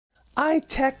I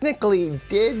technically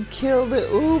did kill the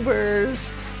Ubers.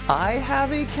 I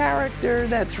have a character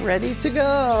that's ready to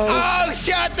go. Oh,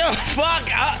 shut the fuck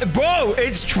up. Bro,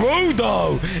 it's true,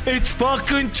 though. It's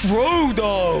fucking true,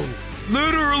 though.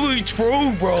 Literally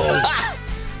true, bro.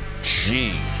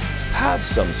 Jeez, have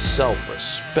some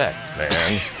self-respect,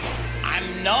 man.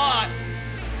 I'm not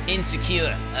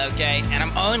insecure, okay? And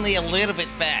I'm only a little bit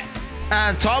fat.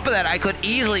 On top of that, I could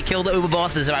easily kill the Uber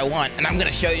bosses if I want, and I'm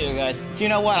gonna show you guys. Do you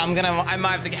know what? I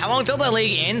might have to. How long till the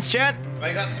league ends, chat?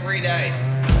 I got 3 days.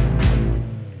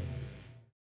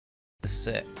 This is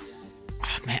it.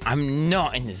 Oh man, I'm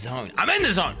not in the zone. I'm in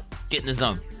the zone. Get in the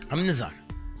zone. I'm in the zone.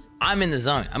 I'm in the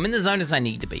zone. I'm in the zone as I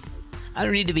need to be. I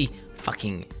don't need to be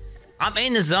fucking. I'm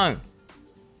in the zone.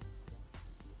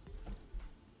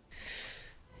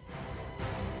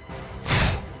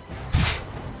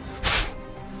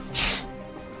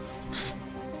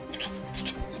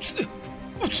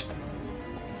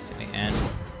 And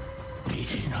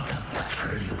it is not a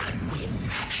battle you can win,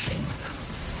 hatchling.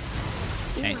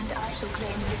 You and I shall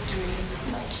claim victory,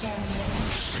 my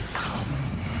champion. Succumb.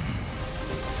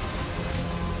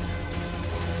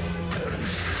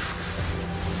 Perish.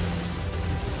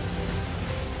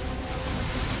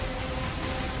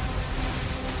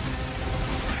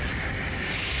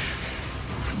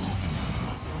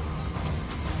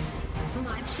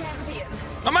 My champion.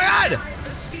 oh my god! Rise the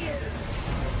spears.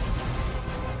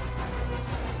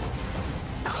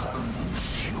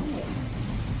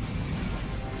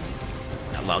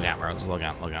 No, log out, bro. Just log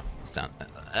out. Log out. It's done.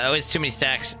 It was too many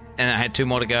stacks, and I had 2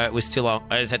 more to go. It was too long.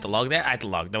 I just had to log there. I had to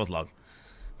log. That was log.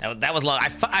 That was log.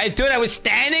 Dude, I was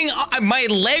standing. My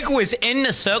leg was in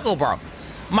the circle, bro.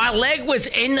 My leg was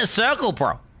in the circle,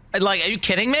 bro. Like, are you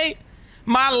kidding me?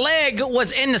 My leg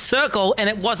was in the circle, and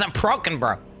it wasn't broken,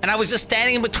 bro. And I was just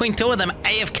standing in between 2 of them,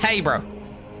 AFK, bro.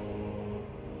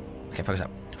 Okay, focus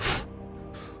up.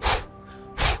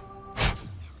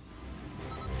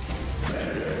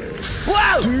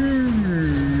 Whoa!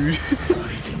 Dude.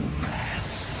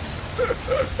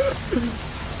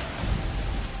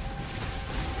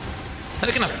 How'd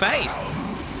it get in the face?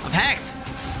 I'm hacked.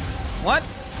 What?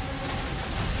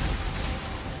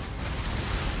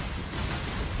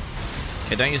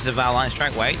 Okay, don't use the Val line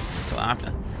strike. Wait until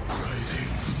after.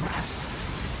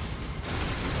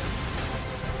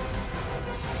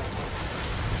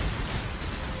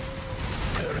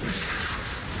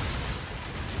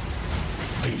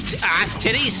 Ass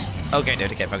titties. Okay,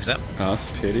 dude. Okay, focus up.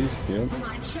 Ass titties. Yep.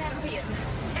 My champion.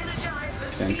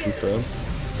 Energize the Can confirm. spears.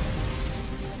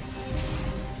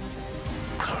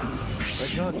 I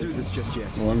can't do this just yet.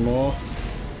 One more.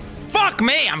 Fuck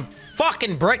me. I'm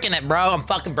fucking bricking it, bro. I'm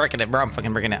fucking bricking it, bro. I'm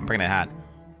fucking bricking it. I'm bricking it hard.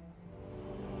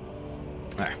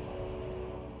 There.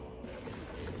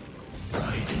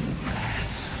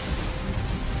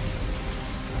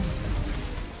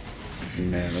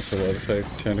 Man, that's a lot of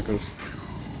safe tentacles.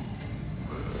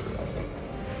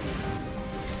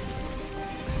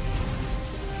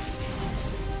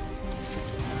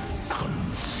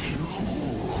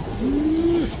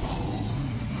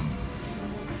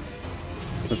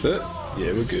 That's it?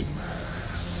 Yeah, we're good.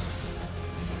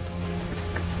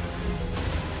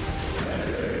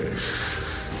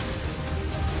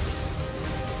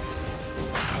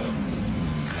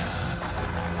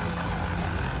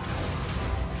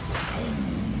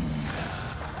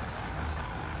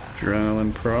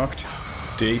 Adrenaline procced.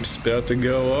 Deep's about to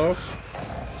go off.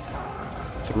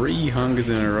 3 hungers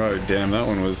in a row. Damn, that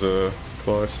one was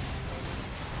close.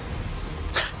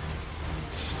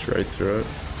 Straight through it.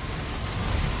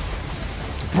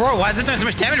 Bro, why is it doing so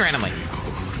much damage randomly?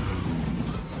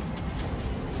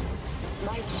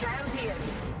 My champion.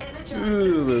 Energize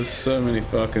Ooh, the there's so spears. many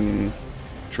fucking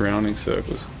drowning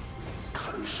circles.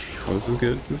 Oh, this is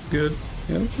good. This is good.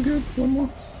 Yeah, this is good. One more.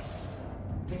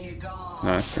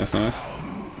 Nice, nice, nice.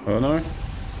 Oh no.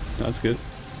 That's good.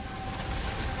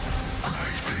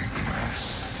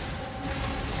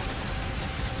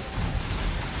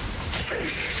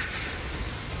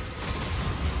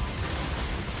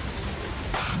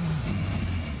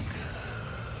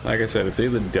 Like I said, it's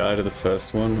either die to the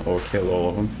first one or kill all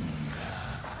of them.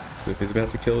 If he's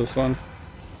about to kill this one,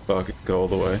 fuck it, go all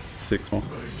the way. 6 more.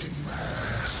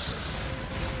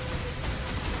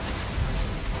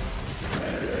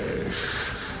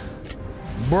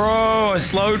 Bro,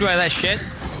 slowed by that shit.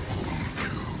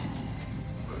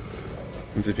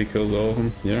 As if he kills all of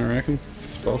them. You don't reckon?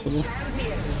 It's possible.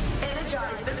 Champion.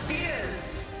 Energize the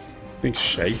spears. I think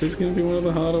Shape is going to be one of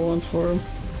the harder ones for him.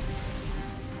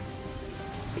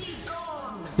 Be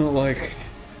gone. Not like,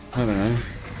 I don't know.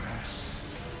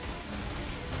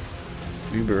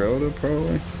 Uber Elder,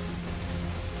 probably.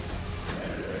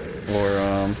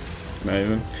 or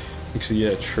Maven. Actually,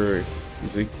 yeah, true.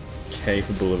 Is he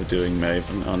capable of doing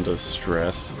Maven under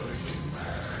stress?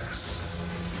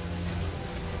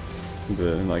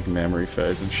 The like memory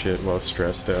phase and shit while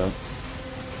stressed out.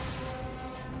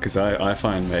 Because I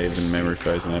find Maven memory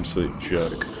phase an absolute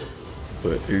joke.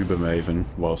 But Uber Maven,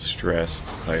 while stressed,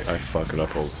 I fuck it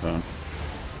up all the time.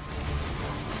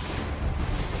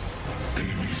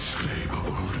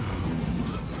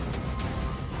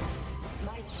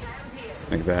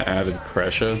 Like that added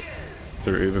pressure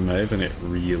through Uber Maven, it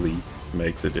really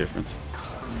makes a difference.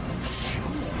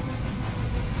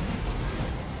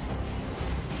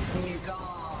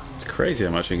 It's crazy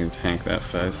how much you can tank that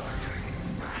phase.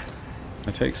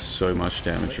 I take so much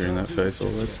damage during that phase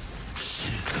always.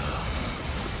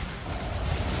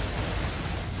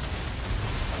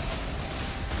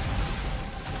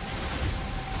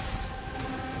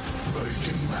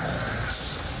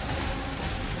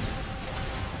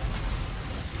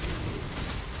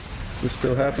 Is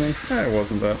still happening? Yeah, it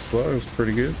wasn't that slow, it was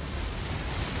pretty good.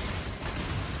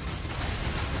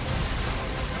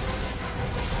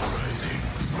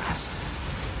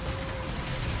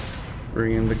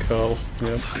 Bring in the cull,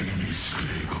 yep.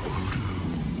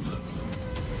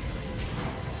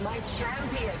 My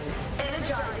champion,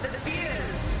 energize the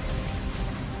spheres!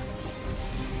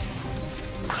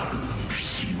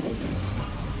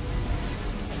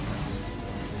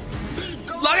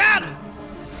 Log out!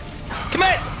 Come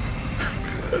here!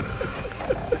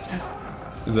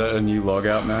 Is that a new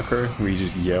logout macro? Where you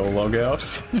just yell logout?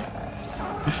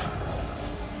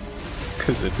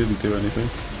 Because it didn't do anything.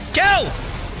 Go!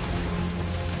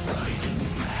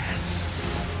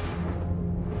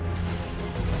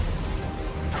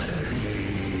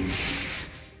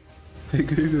 Hey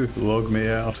Goo, log me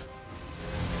out.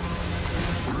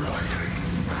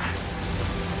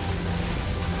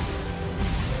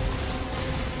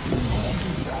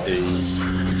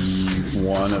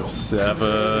 One of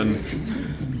 7.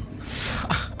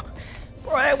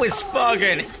 Bro, that was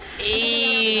fucking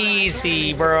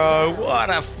easy, bro. What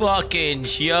a fucking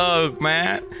joke,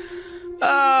 man.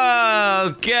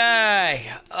 Okay.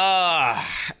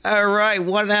 Alright,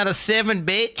 1 out of 7,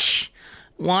 bitch.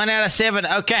 1 out of 7.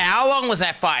 Okay, how long was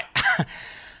that fight?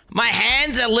 My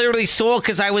hands are literally sore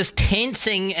because I was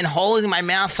tensing and holding my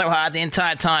mouth so hard the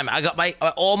entire time. I got my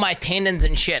all my tendons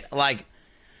and shit. Like,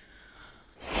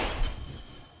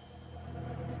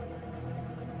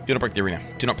 do not break the arena.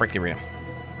 Do not break the arena.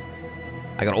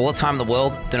 I got all the time in the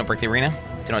world. Do not break the arena.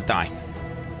 Do not die.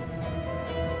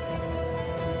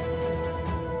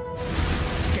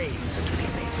 Gaze into the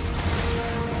abyss.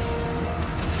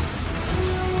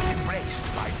 Embraced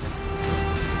by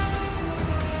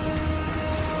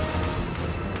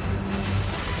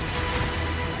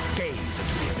gaze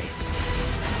into the abyss.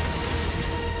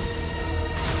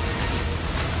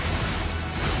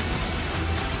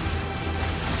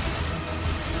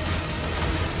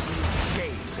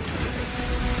 Gaze into the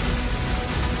abyss.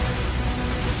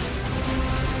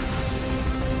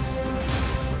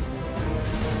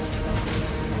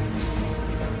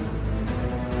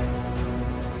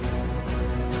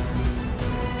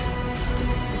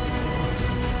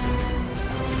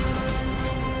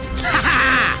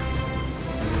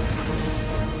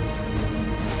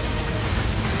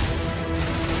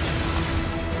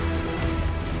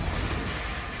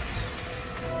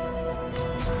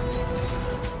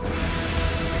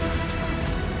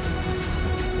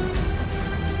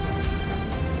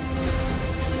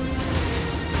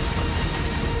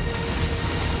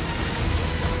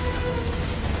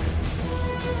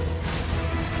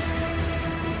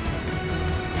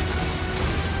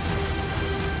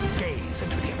 Gaze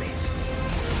into the abyss.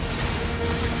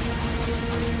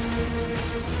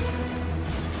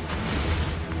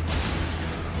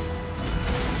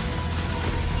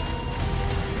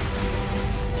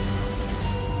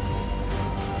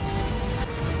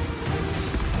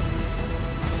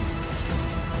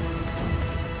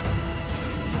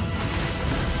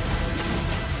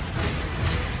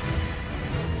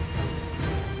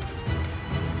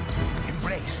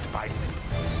 Embraced by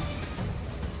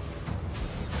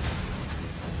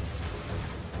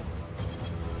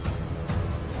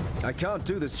I can't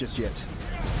do this just yet.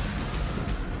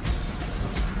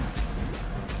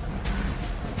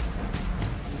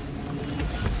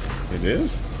 It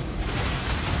is?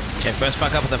 Okay, first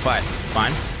fuck up with the fight. It's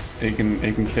fine. He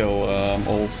can kill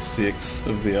all 6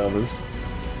 of the others.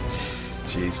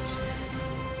 Jesus.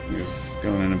 He was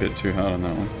going in a bit too hard on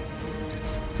that one.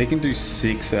 He can do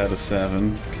 6 out of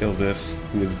 7, kill this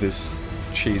with this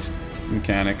cheese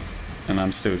mechanic, and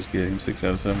I'm still just getting 6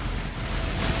 out of 7. 1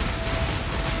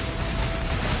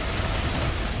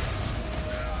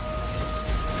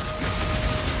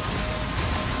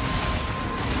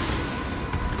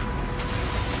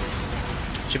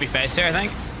 Should be phase 2, I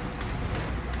think.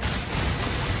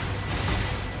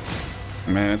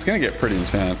 Man, it's gonna get pretty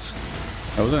intense.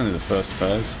 That was only the first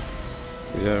phase.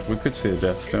 So yeah, we could see a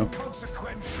death still.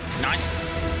 Nice.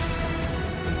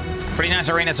 Pretty nice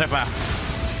arena so far.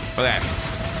 Okay.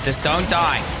 Just don't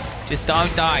die. Just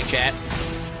don't die, chat.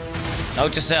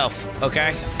 Note yourself,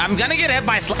 okay? I'm gonna get hit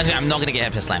by slam. I'm not gonna get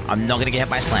hit by slam. I'm not gonna get hit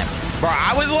by slam. Bro,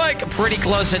 I was like pretty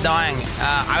close to dying.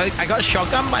 I got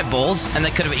shotgun by balls, and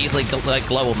they could have easily like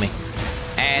global me.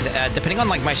 And depending on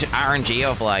like my RNG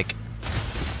of like,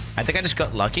 I think I just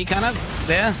got lucky kind of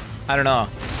there. I don't know.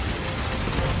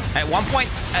 At one point,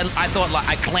 I thought like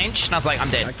I clenched, and I was like, I'm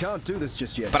dead. I can't do this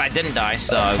just yet. But I didn't die,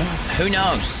 so who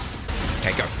knows?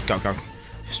 Okay, go, go, go.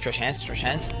 Stretch hands, stretch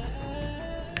hands.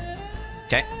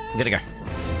 Okay, I'm good to go.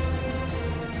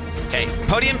 Okay,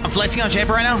 podium. I'm flexing on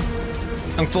Shaper right now.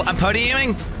 I'm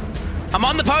podiuming. I'm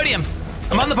on the podium.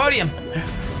 I'm on the podium. Yeah,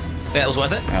 that was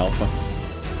worth it. Alpha.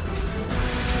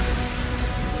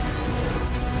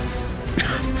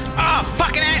 Oh,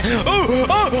 fucking ass.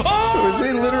 Oh. Was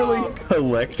he literally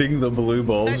collecting the blue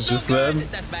balls just then?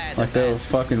 That's bad. Like they were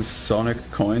fucking Sonic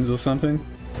coins or something?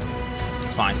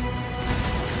 It's fine.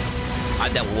 I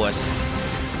dealt worse.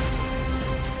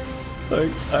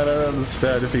 Like, I don't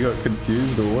understand if he got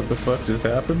confused or what the fuck just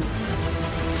happened.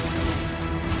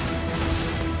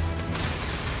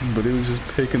 But he was just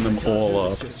picking them all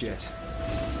up. Just yet.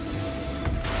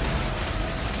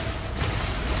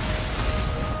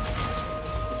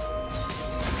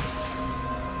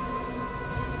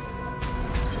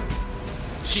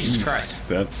 Jesus Christ.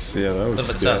 That's, yeah, that was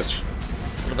A little bit sketch. sus.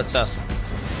 A little bit sus.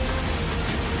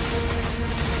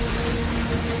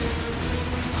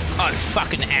 Oh,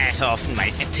 fucking ass off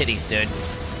my titties, dude.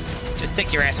 Just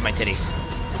stick your ass in my titties.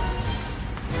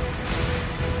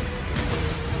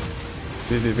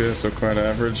 CDPS are quite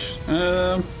average.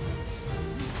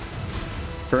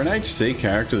 For an HC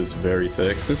character that's very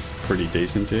thick, this is pretty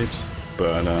decent tips,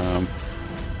 but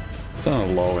it's on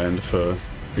a low end for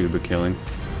uber killing.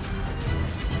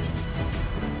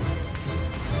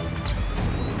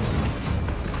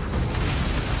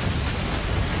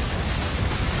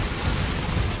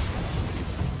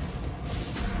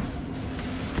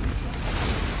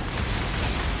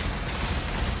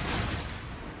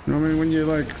 I mean, when you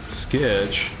like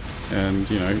sketch and,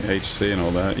 you know, HC and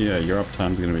all that, yeah, your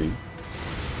uptime's gonna be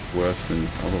worse than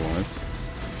otherwise.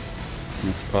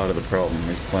 And that's part of the problem.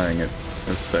 He's playing it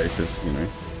as safe as, you know,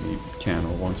 he can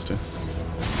or wants to.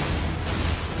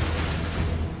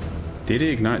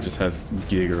 DD Ignite just has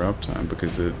giga uptime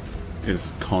because it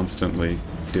is constantly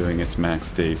doing its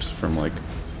max deeps from like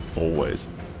always.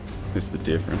 Is the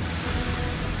difference.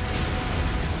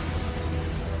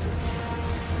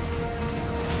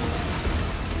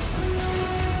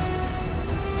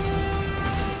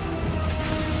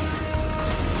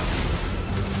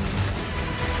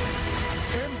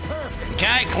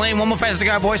 Okay, clean. One more phase to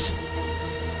go, boys.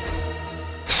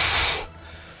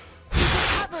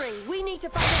 Recovering. We need to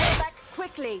find a way back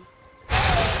quickly.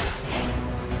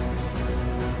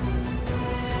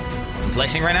 I'm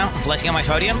flexing right now. I'm flexing on my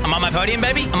podium. I'm on my podium,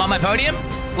 baby. I'm on my podium.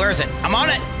 Where is it? I'm on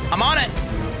it. I'm on it.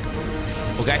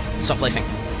 Okay, stop flexing.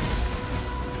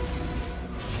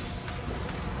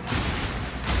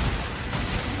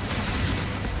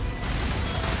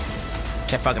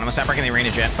 Okay, fuck it. I'm gonna start breaking the arena,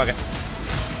 Jet. Fuck it.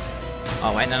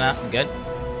 Oh, wait, no, I'm good.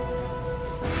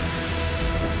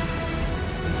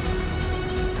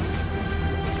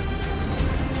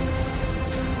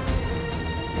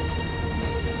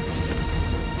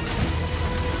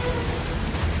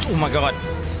 Oh my god.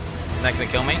 Is that gonna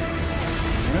kill me?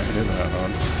 Yeah, it is that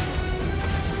hard.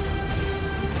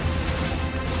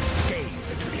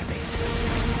 Gaze into the abyss.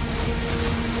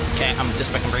 Okay, I'm just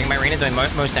fucking bringing my arena, doing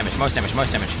most damage, most damage,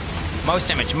 most damage. Most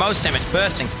damage, most damage,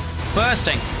 bursting,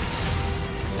 bursting.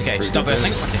 Okay, Pretty stop good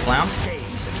bursting, damage. like a clown.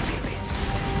 Gaze into the abyss.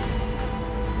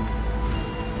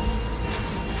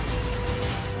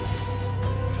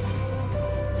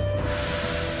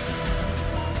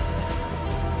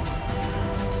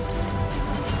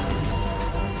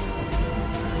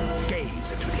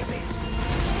 Gaze into the abyss.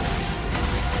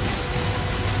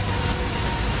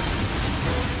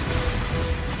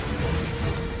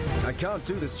 I can't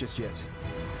do this just yet.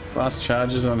 Fast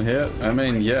charges on hit? I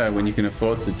mean, yeah, when you can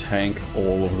afford to tank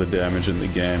all of the damage in the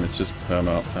game, it's just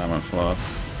perma uptime on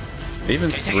flasks. Even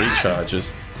Okay, take 3 it.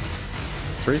 charges.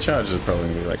 3 charges are probably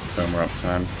gonna be like perma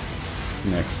uptime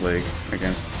next league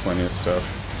against plenty of stuff.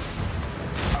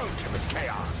 Ultimate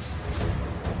chaos.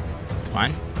 It's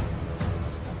fine.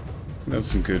 That was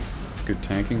some good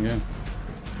tanking, yeah.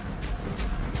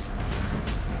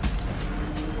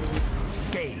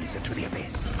 Gaze into the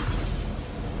abyss.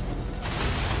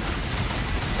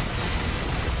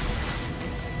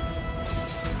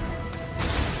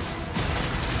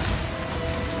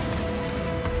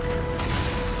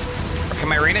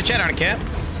 my arena, chat. I don't care.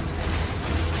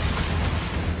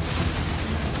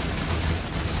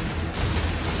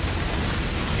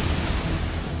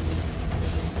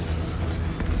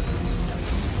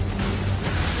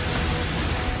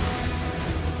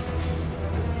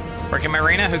 Working my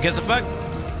arena. Who gives a fuck?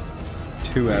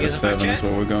 2 out of 7 is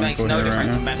what we're going Makes for no here right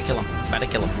difference. now. I'm about to kill him. About to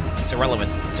kill him. It's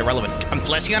irrelevant. It's irrelevant. I'm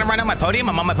flashing on him right now. My podium.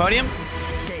 I'm on my podium.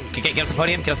 Okay, get off the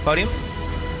podium. Get off the podium.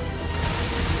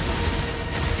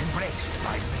 Embraced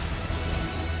by me.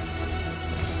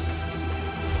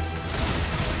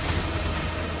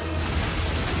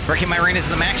 Working my arena to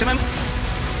the maximum.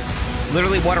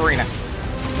 Literally, what arena?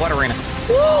 What arena?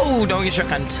 Whoa! Don't get your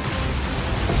cunt.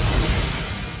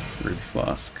 Rude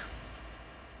flask.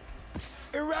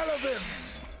 Irrelevant.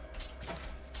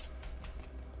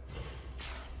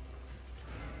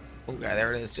 Oh, God,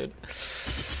 there it is, dude.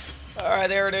 Alright,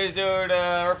 there it is, dude.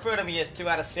 Refer to me as 2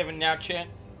 out of 7 now, chat.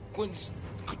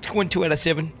 Win 2 out of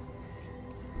 7.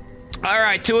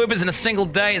 Alright, 2 Ubers in a single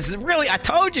day. It's really, I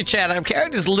told you, chat. Our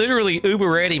character's literally Uber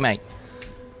ready, mate.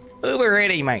 Uber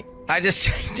ready, mate. I just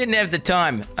didn't have the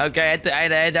time. Okay, I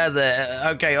had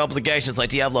other, obligations like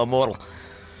Diablo Immortal.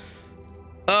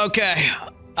 Okay.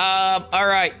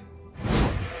 Alright.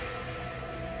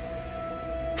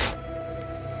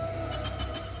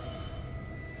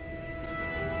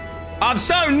 I'm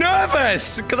so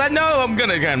nervous because I know I'm not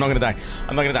gonna die. I'm not gonna die.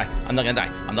 I'm not gonna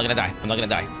die. I'm not gonna die. I'm not gonna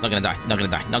die. I'm not gonna die. Not gonna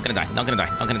die. Not gonna die. Not gonna die.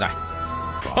 Not gonna die.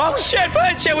 Oh shit!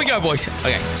 But here we go, boys.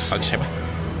 Okay. Oh shit.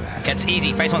 Okay, it's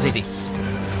easy. Phase 1's easy.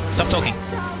 Stop talking.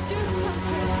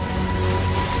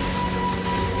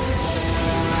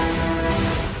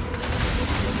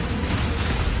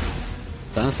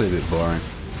 It's honestly a bit boring.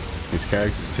 These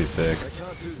characters too thick. I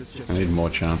can't do this just I need yet. more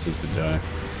chances to die.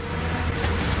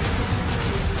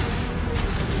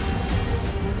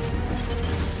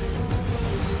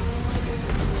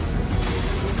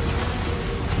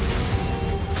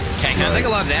 Okay, can I take a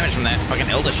lot of damage from that fucking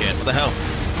Elder shit? What the hell?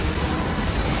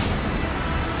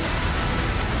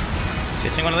 You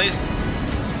seen one of these?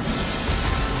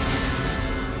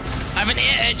 I have an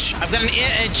ear itch. I've got an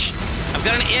ear itch. I've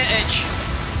got an ear itch.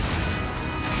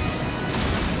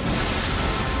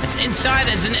 It's inside.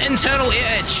 It's an internal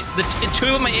ear itch. The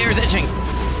two of my ears itching.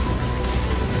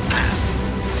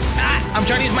 I'm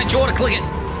trying to use my jaw to click it.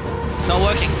 It's not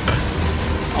working.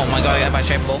 Oh my god, I got my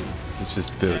shape ball. It's just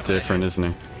built different, isn't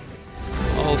he?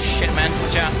 Oh shit, man.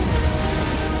 Watch out.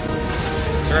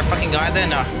 Is there a fucking guy there?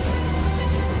 No.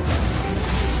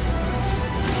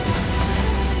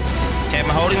 Okay, I'm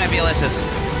holding my BLSs.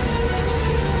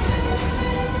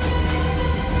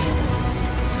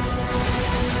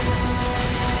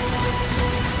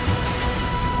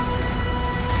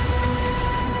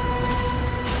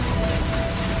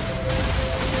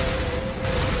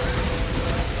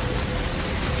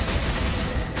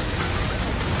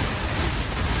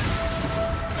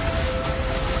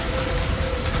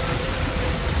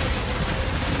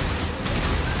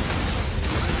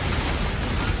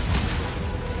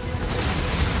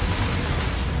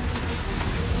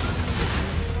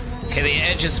 Okay, the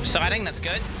edge is subsiding. That's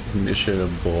good. Mission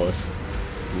abort.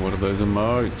 What are those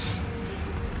emotes?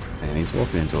 Man, he's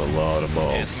walking into a lot of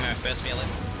balls. Here's my first BLS.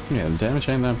 Yeah, the damage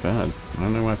ain't that bad. I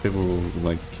don't know why people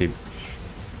like keep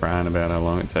crying about how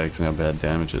long it takes and how bad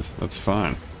damage is. That's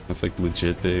fine. That's like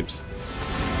legit deeps.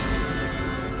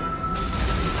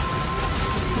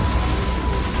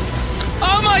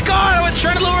 Oh my god! I was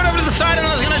trying to lure it over to the side and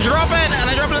I was gonna drop it, and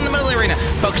I dropped it in the middle of the arena.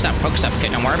 Focus up, focus up. Okay,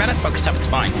 don't worry about it. Focus up, it's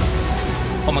fine.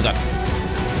 Oh my god.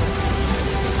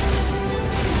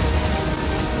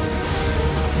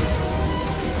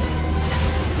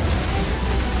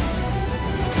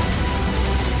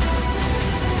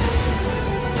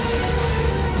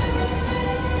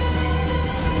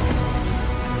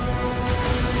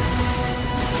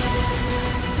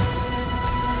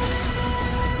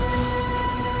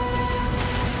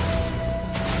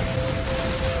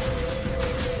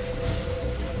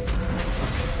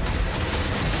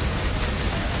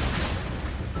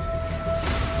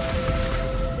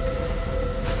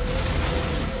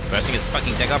 Bursting his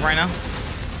fucking dick off right now.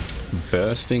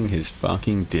 Bursting his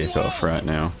fucking dick off right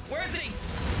now. Where is he?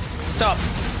 Stop.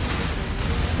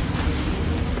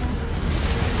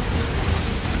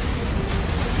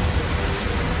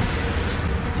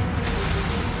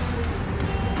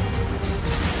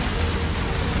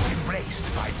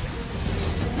 Embraced by me.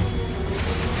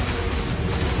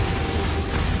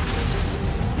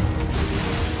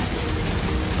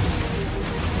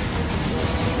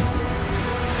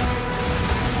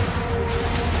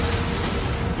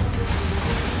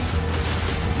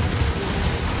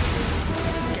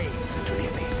 Gaze into the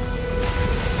abyss.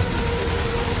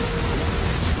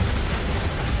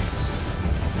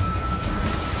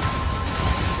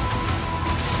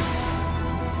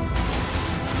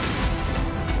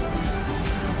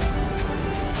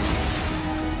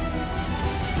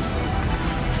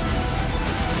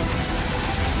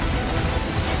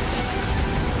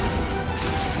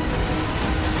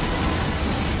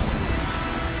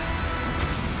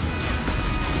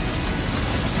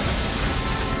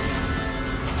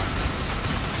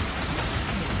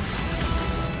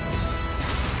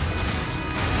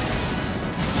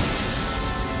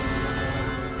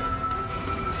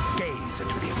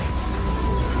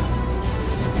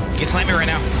 slam me right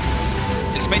now.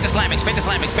 Expect to slam, expect to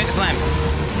slam, expect to slam.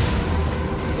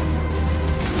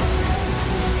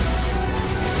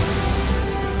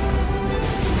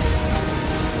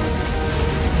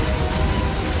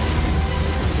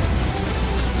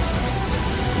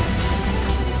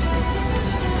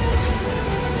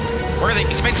 Where is he?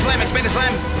 Expect to slam, expect to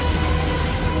slam.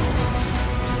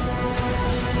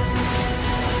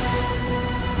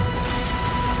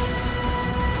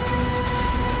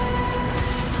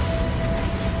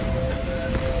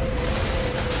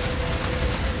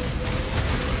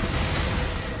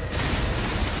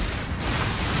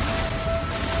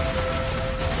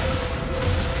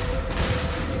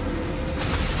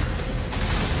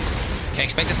 Okay,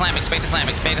 expect to slam, expect to slam,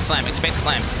 expect to slam, expect to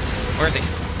slam. Where is he?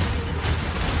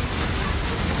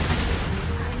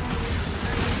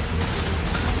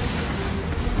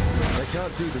 I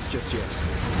can't do this just yet.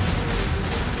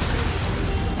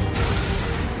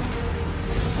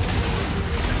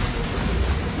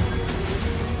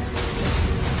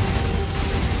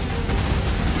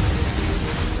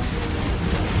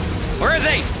 Where is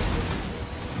he?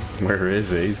 Where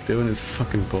is he? He's doing his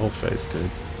fucking ball face, dude.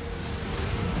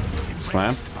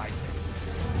 Slam?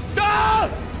 No!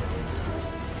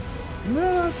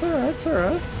 No, it's alright, it's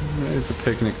alright. It's a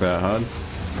picnic that hard.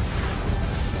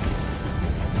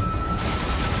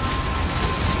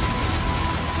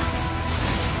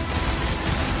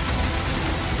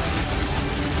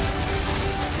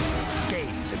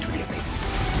 Gaze into the abyss.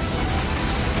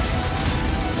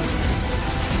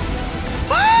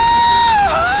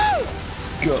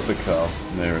 Got the car.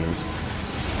 There it is.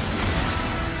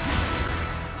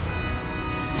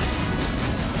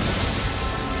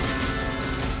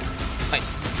 Wait.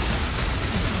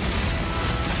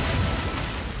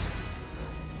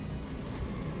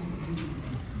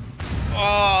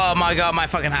 Oh my god, my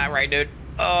fucking heart rate, dude.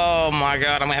 Oh my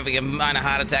god, I'm having a minor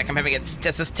heart attack. I'm having this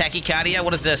tachycardia.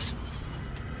 What is this?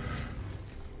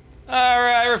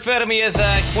 Alright, refer to me as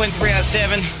Quinn 3 out of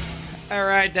 7.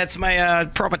 Alright, that's my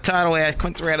proper title here.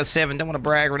 Quinn 3 out of 7. Don't want to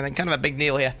brag or anything. Kind of a big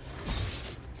deal here.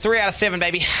 3 out of 7,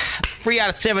 baby. 3 out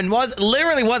of 7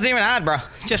 literally wasn't even hard, bro.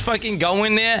 Just fucking go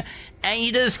in there and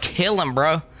you just kill him,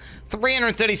 bro.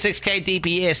 336k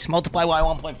DPS multiplied by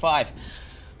 1.5.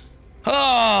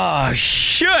 Oh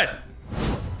shit!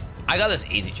 I got this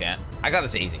easy, chat. I got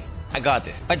this easy. I got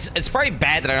this. It's probably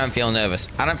bad that I don't feel nervous.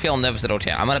 I don't feel nervous at all,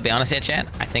 chat. I'm gonna be honest here, chat.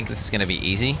 I think this is gonna be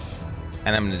easy,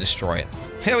 and I'm gonna destroy it.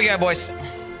 Here we go, boys.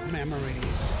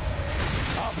 Memories.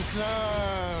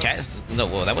 Observe. Chat, no,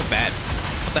 whoa, that was bad.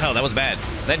 What the hell? That was bad.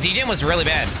 That DGen was really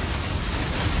bad.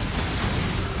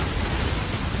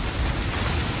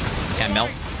 Can't melt.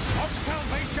 Of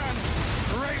salvation.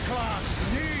 Rayclass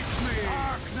needs me.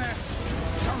 Darkness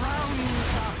surrounds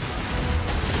us.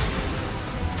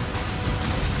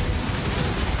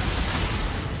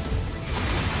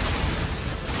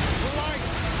 Light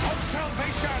of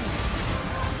salvation.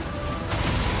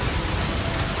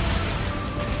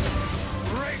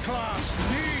 Rayclass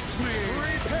needs me.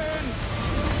 Repent.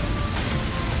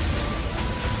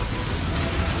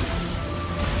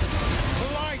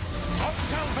 Light of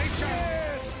salvation.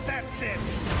 Yes, that's it.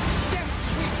 Death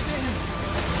sweeps in.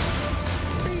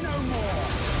 Be no more.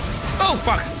 Oh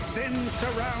fuck! Sin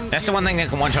surrounds. That's the one thing that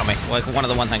can one-shot me. Like one of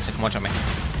the one things that can one-shot me.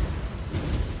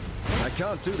 I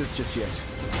can't do this just yet.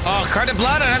 Oh, carded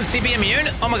blood and I'm CB immune?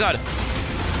 Oh my god.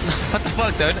 What the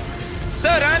fuck, dude?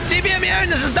 Dude, I'm CB immune!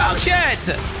 This is dog shit!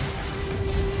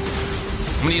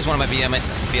 I'm gonna use one of my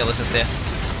BLSs here.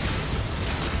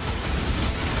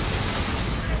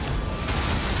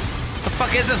 What the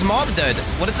fuck is this mob, dude?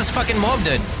 What is this fucking mob,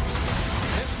 dude?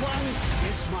 This one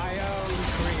is my own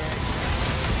creation.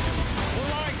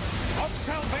 Light of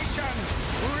salvation.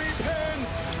 Repent.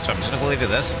 So I'm just gonna leave you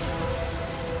this.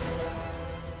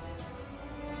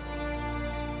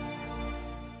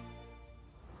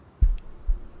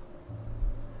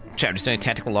 Chat, I'm just doing a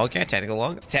tactical log here. Tactical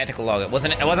log. It's a tactical log. It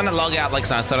wasn't a log out like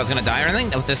so I thought I was gonna die or anything.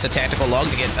 It was just a tactical log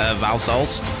to get Val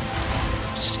souls.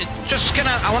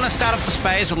 I want to start off the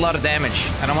space with a lot of damage.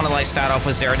 I don't want to like start off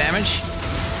with 0 damage.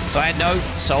 So I had no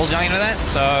souls going into that.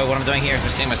 So what I'm doing here is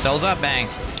just getting my souls up. Bang.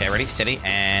 Okay, ready, steady,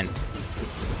 and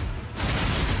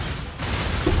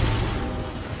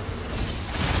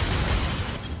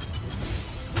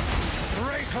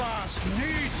Rayclass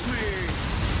needs me.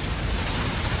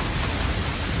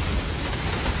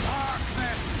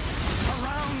 Darkness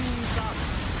surrounds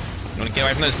us. you want to get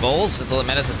away from those balls? That's all that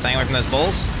matters, is staying away from those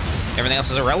balls. Everything else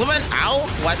is irrelevant. Ow!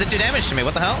 Why did it do damage to me?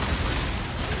 What the hell?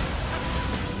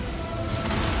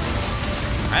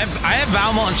 I have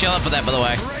Valmont and Shell up for that, by the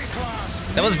way.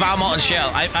 Rayclass. That was Valmont and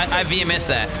Shell. I VMS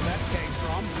that. Where that came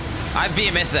from. I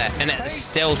VMS that, and it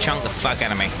still chunked the fuck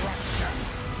out of me.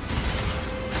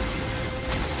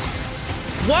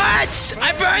 What?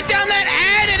 I burned down that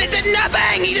ad and it did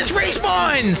nothing! He just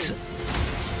respawns!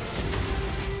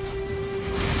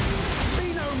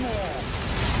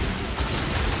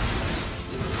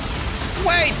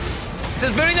 Wait!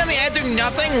 Does burning down the ad do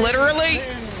nothing, literally?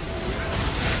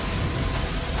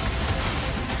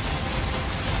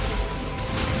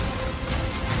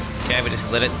 Okay, we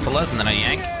just let it pull us and then I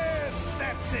yank. Yes,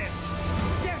 that's it.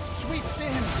 Death sweeps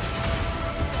in.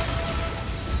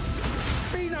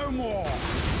 Be no more.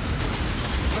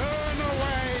 Burn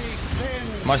away sin.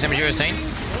 Most damage you ever seen?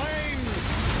 Flames.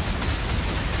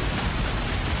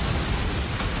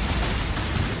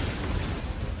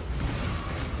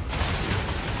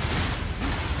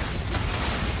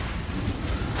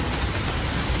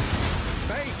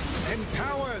 Faith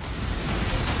empowers.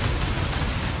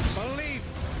 Belief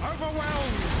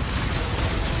overwhelmed.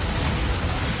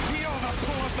 Feel the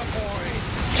pull of the void.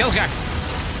 Skills guy.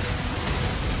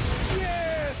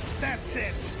 Yes, that's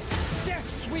it. Death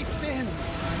sweeps in.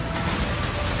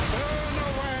 Burn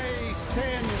away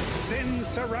sin. Sin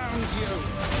surrounds you.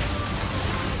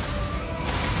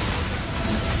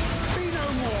 Be no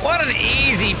more. What an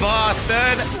easy boss,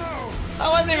 dude. No. I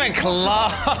wasn't even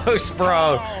close,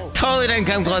 bro. Totally didn't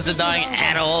come close to dying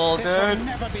at all, This will dude.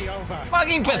 never be over.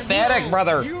 Fucking pathetic,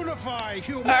 brother. Unify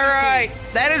humanity. Alright,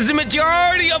 that is the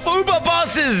majority of Uber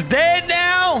bosses dead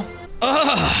now.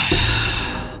 Ugh.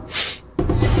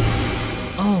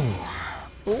 Oh.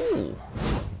 Ooh.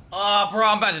 Oh, bro,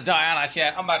 I'm about to die, aren't I,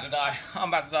 chat? I'm about to die. I'm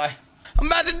about to die. I'm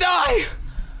about to die.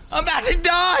 I'm about to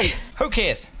die. Who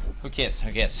cares? Who cares?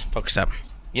 Who cares? Focus up.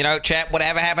 You know, chat,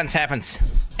 whatever happens, happens.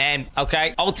 And,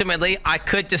 okay, ultimately, I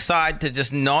could decide to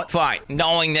just not fight,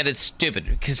 knowing that it's stupid.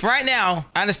 Because right now,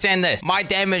 understand this. My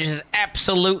damage is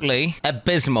absolutely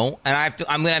abysmal, and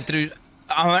I'm gonna have to do...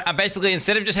 I'm basically,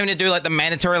 instead of just having to do, like, the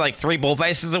mandatory, like, 3 ball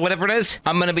faces or whatever it is,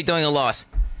 I'm gonna be doing a lot.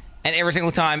 And every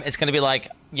single time, it's gonna be like,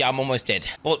 yeah, I'm almost dead.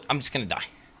 Well, I'm just gonna die.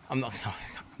 I'm not gonna die.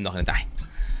 I'm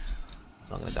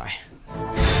not gonna die.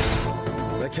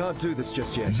 I can't do this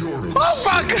just yet. Oh,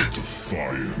 fuck!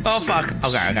 Oh, fuck.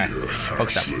 Okay, okay.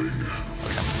 Focus up.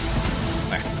 Focus up.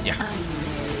 Okay, yeah. Are you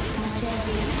ready, my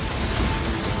champion?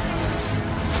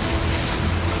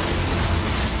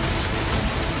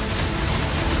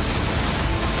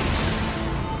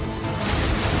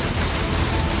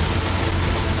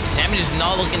 Damage is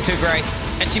not looking too great.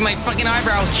 Actually, my fucking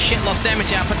eyebrow shit lost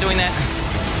damage output doing that.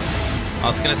 Oh,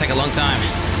 it's gonna take a long time.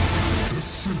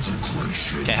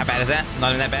 Okay, how bad is that? Not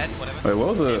even that bad? Whatever. Wait,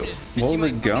 what were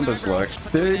the Gumbus like?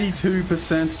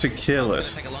 32% to kill it.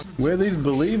 Where are these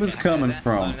believers coming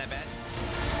from?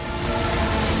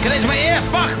 Get into my ear!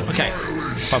 Fuck! Okay.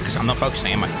 Focus. I'm not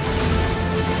focusing, am I?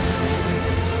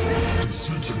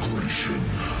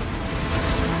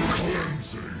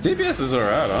 DPS is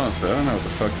alright, honestly. I don't know what the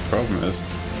fuck the problem is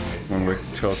when we're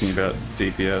talking about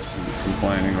DPS and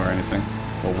complaining or anything,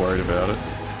 or worried about it.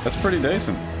 That's pretty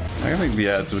decent. I think the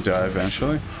ads will die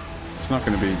eventually. It's not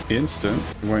going to be instant.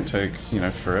 It won't take, you know,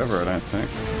 forever, I don't think.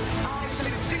 I shall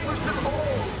extinguish them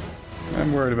all.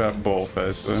 I'm worried about ball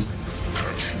face, though.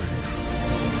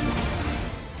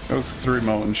 That was through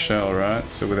Molten Shell, right?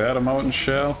 So without a Molten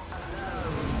Shell...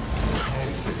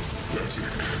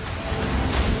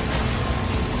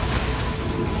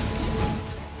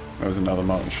 That was another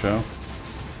Molten Shell.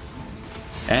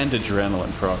 And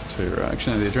Adrenaline proc too, right?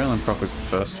 Actually, no, the Adrenaline proc was the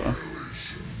first one.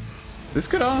 This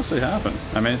could honestly happen.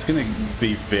 I mean, it's going to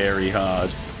be very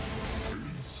hard.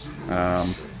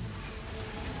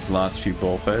 Last few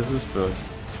ball phases, but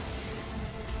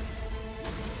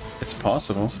it's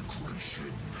possible.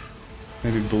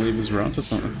 Maybe Believers were onto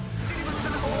something.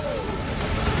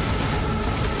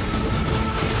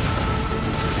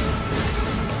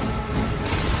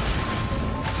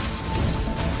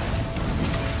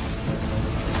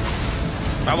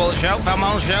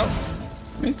 Foul show.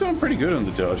 He's doing pretty good on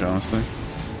the dodge, honestly.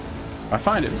 I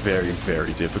find it very,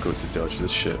 very difficult to dodge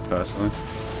this shit, personally.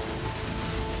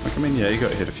 Like, I mean, yeah, you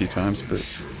got hit a few times, but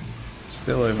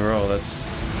still, overall, that's...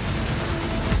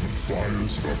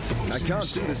 I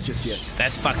can't do this just yet.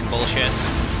 That's fucking bullshit.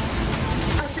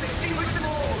 I shall extinguish them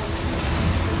all.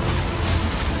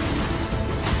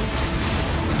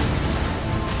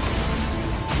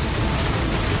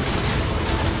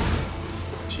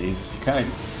 Jesus, you can't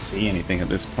even see anything at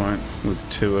this point, with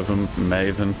 2 of them,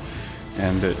 Maven,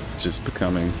 and it just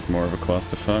becoming more of a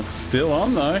clusterfuck. Still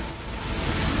on, though.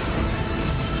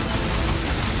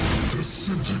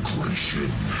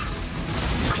 Disintegration.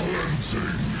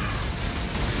 Cleansing.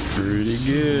 Pretty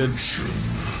good.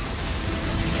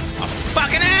 Oh,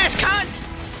 fucking ass, cunt!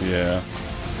 Yeah.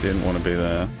 Didn't want to be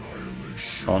there.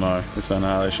 Oh no, this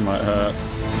annihilation might hurt.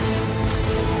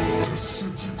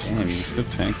 Damn, you can still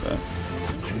tank that.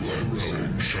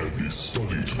 Realm shall be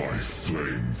studied by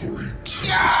flame for eternity.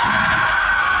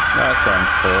 That's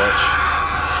unfortunate.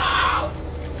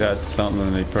 That's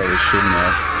something they probably shouldn't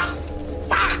have.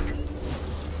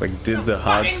 Like, did the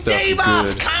hard stuff good,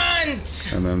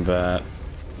 Cunt! and then that.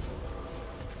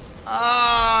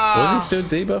 Was he still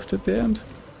debuffed at the end?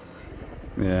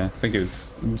 Yeah, I think it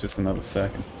was just another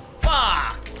second.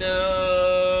 Fuck,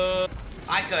 dude.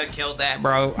 I could have killed that,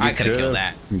 bro. I could have killed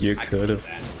that. You could have.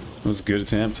 It was a good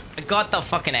attempt. I got the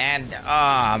fucking ad.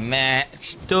 Oh, man.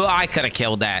 Dude, I could have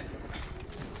killed that.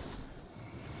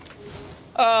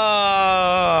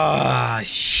 Oh,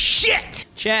 shit.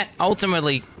 Chat,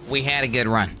 ultimately, we had a good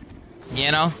run. You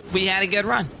know, we had a good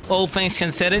run. All things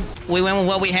considered, we went with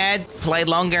what we had, played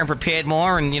longer and prepared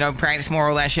more, and, you know, practiced more,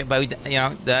 all that shit. But, you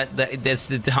know, there's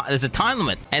a time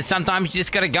limit. And sometimes you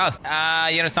just gotta go.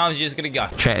 You know, sometimes you just gotta go.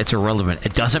 Chat, it's irrelevant.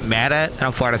 It doesn't matter.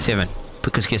 I'm 5 out of 7.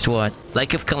 Because guess what?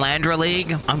 Like if Calandra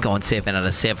League, I'm going 7 out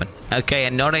of 7. Okay,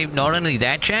 and not only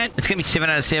that, chat, it's gonna be 7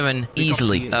 out of 7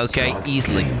 easily. Okay,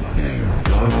 easily.